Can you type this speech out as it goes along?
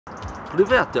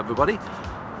Привет, everybody.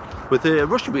 With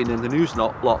Russia being in the news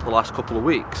not lot the last couple of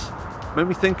weeks, made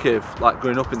me think of like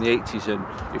growing up in the 80s, and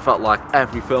it felt like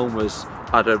every film was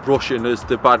either Russian as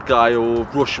the bad guy or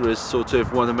Russia as sort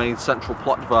of one of the main central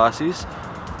plot devices.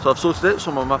 So I've sorted out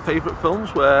some of my favourite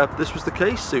films where this was the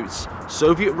case. So it's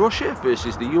Soviet Russia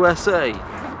versus the USA.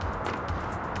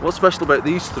 What's special about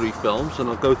these three films, and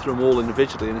I'll go through them all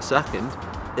individually in a second,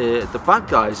 the bad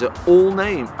guys are all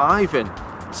named Ivan.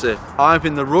 So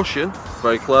Ivan the Russian,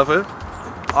 very clever,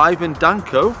 Ivan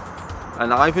Danko,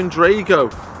 and Ivan Drago.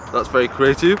 That's very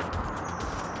creative.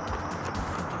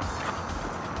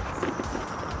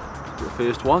 The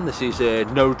first one, this is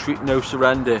No Retreat, No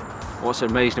Surrender. What's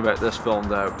amazing about this film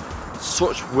though,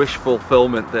 such wish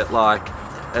fulfillment that like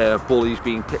bullies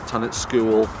being picked on at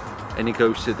school, and he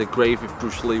goes to the grave of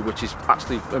Bruce Lee, which is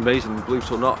actually amazing, believe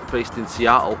it or not, based in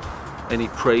Seattle, and he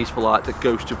prays for like the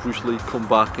ghost of Bruce Lee come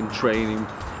back and train him.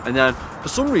 And then for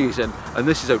some reason, and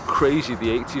this is how crazy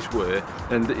the 80s were,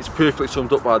 and it's perfectly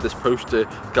summed up by this poster,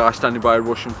 guy standing by a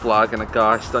Russian flag and a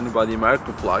guy standing by the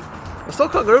American flag. I still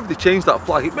can't get over they changed that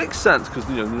flag. It makes sense because,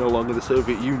 you know, they're no longer the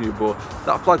Soviet Union, but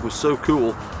that flag was so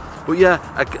cool. But yeah,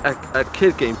 a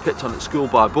kid getting picked on at school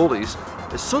by bullies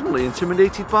is suddenly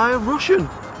intimidated by a Russian.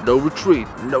 No retreat,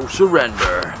 no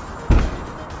surrender.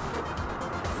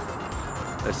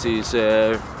 This is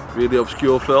a really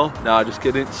obscure film. Nah, just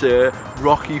kidding. It's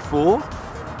Rocky IV.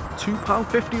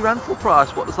 £2.50 rental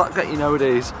price. What does that get you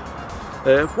nowadays?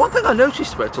 One thing I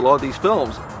noticed about a lot of these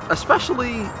films,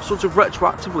 especially sort of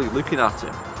retroactively looking at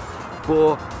him,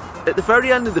 but at the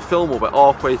very end of the film, or about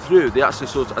halfway through, they actually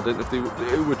sort of, I don't know if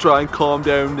they would try and calm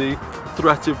down the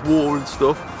threat of war and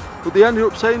stuff, but they ended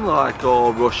up saying like,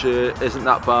 oh, Russia isn't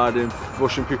that bad and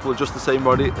Russian people are just the same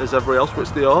body as everybody else, which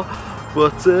they are.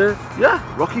 But yeah,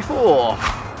 Rocky IV.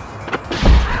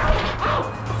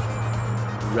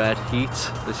 Red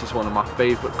Heat. This is one of my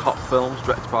favourite cop films,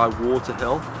 directed by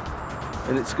Waterhill,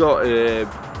 and it's got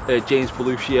James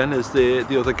Belushi in as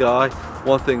the other guy.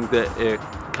 One thing that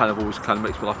always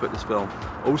makes me laugh about this film,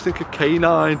 I always think of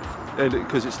K9, and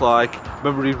because it's like, I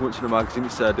remember reading once in a magazine,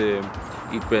 it said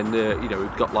he'd been, you know,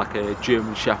 he'd got like a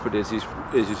German Shepherd as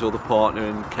his other partner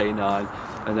in K9,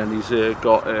 and then he's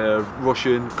got a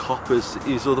Russian cop as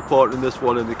his other partner in this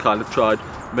one, and they kind of tried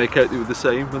to make out they were the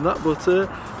same and that. But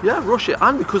yeah, Russia,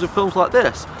 and because of films like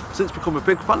this, since become a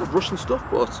big fan of Russian stuff.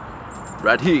 But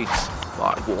Red Heat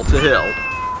by Waterhill.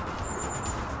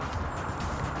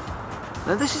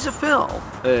 Now this is a film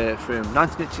from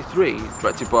 1983,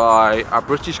 directed by a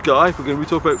British guy, if we're going to be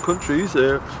talking about countries,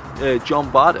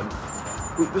 John Badham.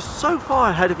 It was so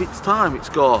far ahead of its time. It's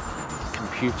got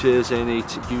computers in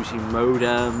it, using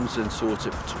modems and sort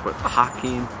of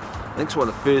hacking. I think it's one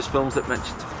of the first films that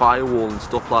mentioned a firewall and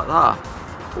stuff like that.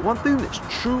 But one thing that's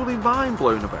truly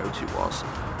mind-blowing about it was,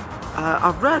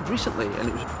 I've read recently, and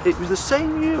it was the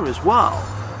same year as well,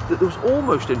 that there was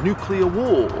almost a nuclear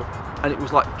war, and it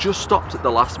was like just stopped at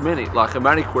the last minute. Like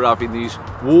America were having these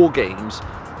war games,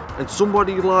 and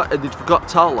somebody and they'd forgot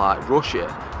to tell like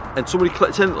Russia, and somebody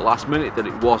clicked in at the last minute that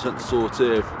it wasn't sort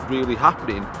of really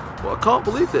happening. But I can't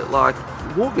believe that like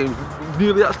war games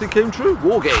nearly actually came true.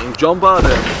 War games, John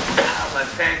Badham. My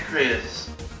pancreas.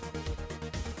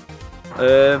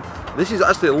 This is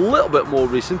actually a little bit more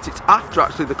recent. It's after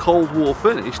actually the Cold War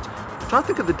finished. I'm trying to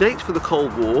think of the dates for the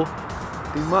Cold War.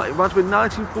 It might have been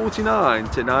 1949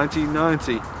 to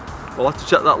 1990. We'll have to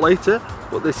check that later.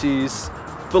 But this is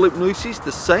Philip Noyce's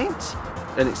The Saint,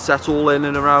 and it's set all in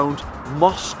and around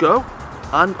Moscow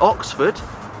and Oxford.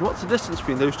 What's the distance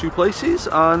between those two places?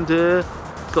 And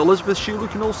got Elizabeth Shue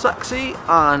looking all sexy,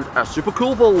 and a super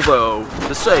cool Volvo,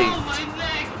 The Saint.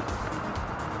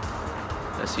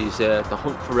 This is The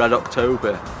Hunt for Red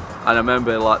October, and I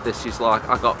remember like this is like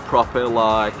I got proper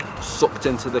like sucked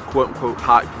into the quote-unquote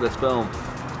hype for this film.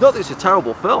 Not that it's a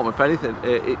terrible film, if anything,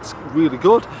 it's really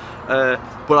good. But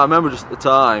I remember just at the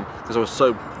time, because I was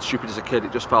so stupid as a kid,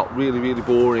 it just felt really, really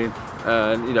boring.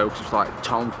 And you know, cause it's like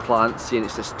Tom Clancy and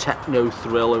it's this techno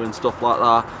thriller and stuff like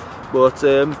that. But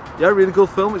yeah, really good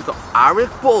film. It's got Alec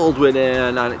Baldwin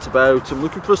in, and it's about him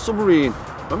looking for a submarine.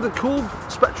 Remember the cool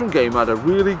Spectrum game had a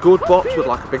really good box with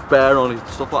like a big bear on it and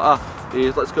stuff like that.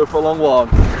 Here's Let's Go for a Long One.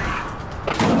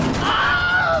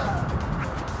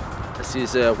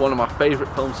 This is one of my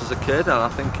favourite films as a kid, and I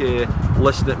think,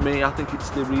 listen at me, I think it's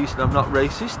the reason I'm not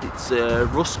racist. It's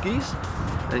Ruskies,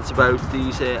 and it's about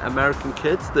these American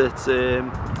kids that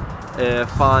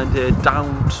find a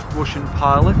downed Russian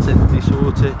pilot, and they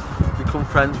sort of become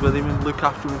friends with him and look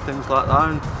after him and things like that,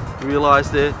 and realise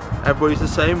that everybody's the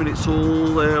same and it's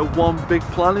all one big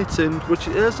planet, and which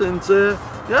it is. And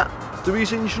yeah, the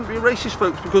reason you shouldn't be a racist,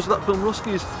 folks, because of that film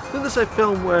Ruskies. Then there's a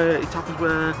film where it happens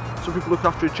where some people look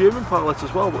after a German pilot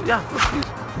as well, but yeah, Ruskies.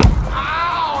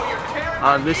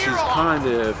 And this is kind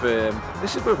of,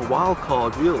 this is a bit of a wild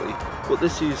card really, but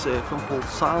this is a film called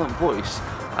Silent Voice,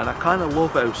 and I kind of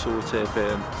love how sort of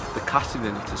the casting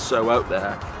in it is so out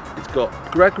there. It's got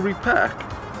Gregory Peck,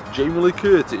 Jamie Lee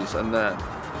Curtis, and then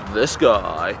this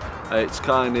guy. It's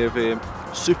kind of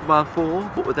Superman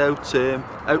 4, but without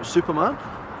out Superman.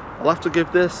 I'll have to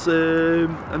give this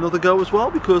another go as well,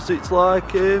 because it's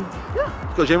like, yeah,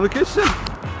 it's got Jamie Lee Curtis in.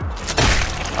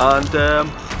 And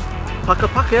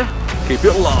Paka, keep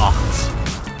it locked.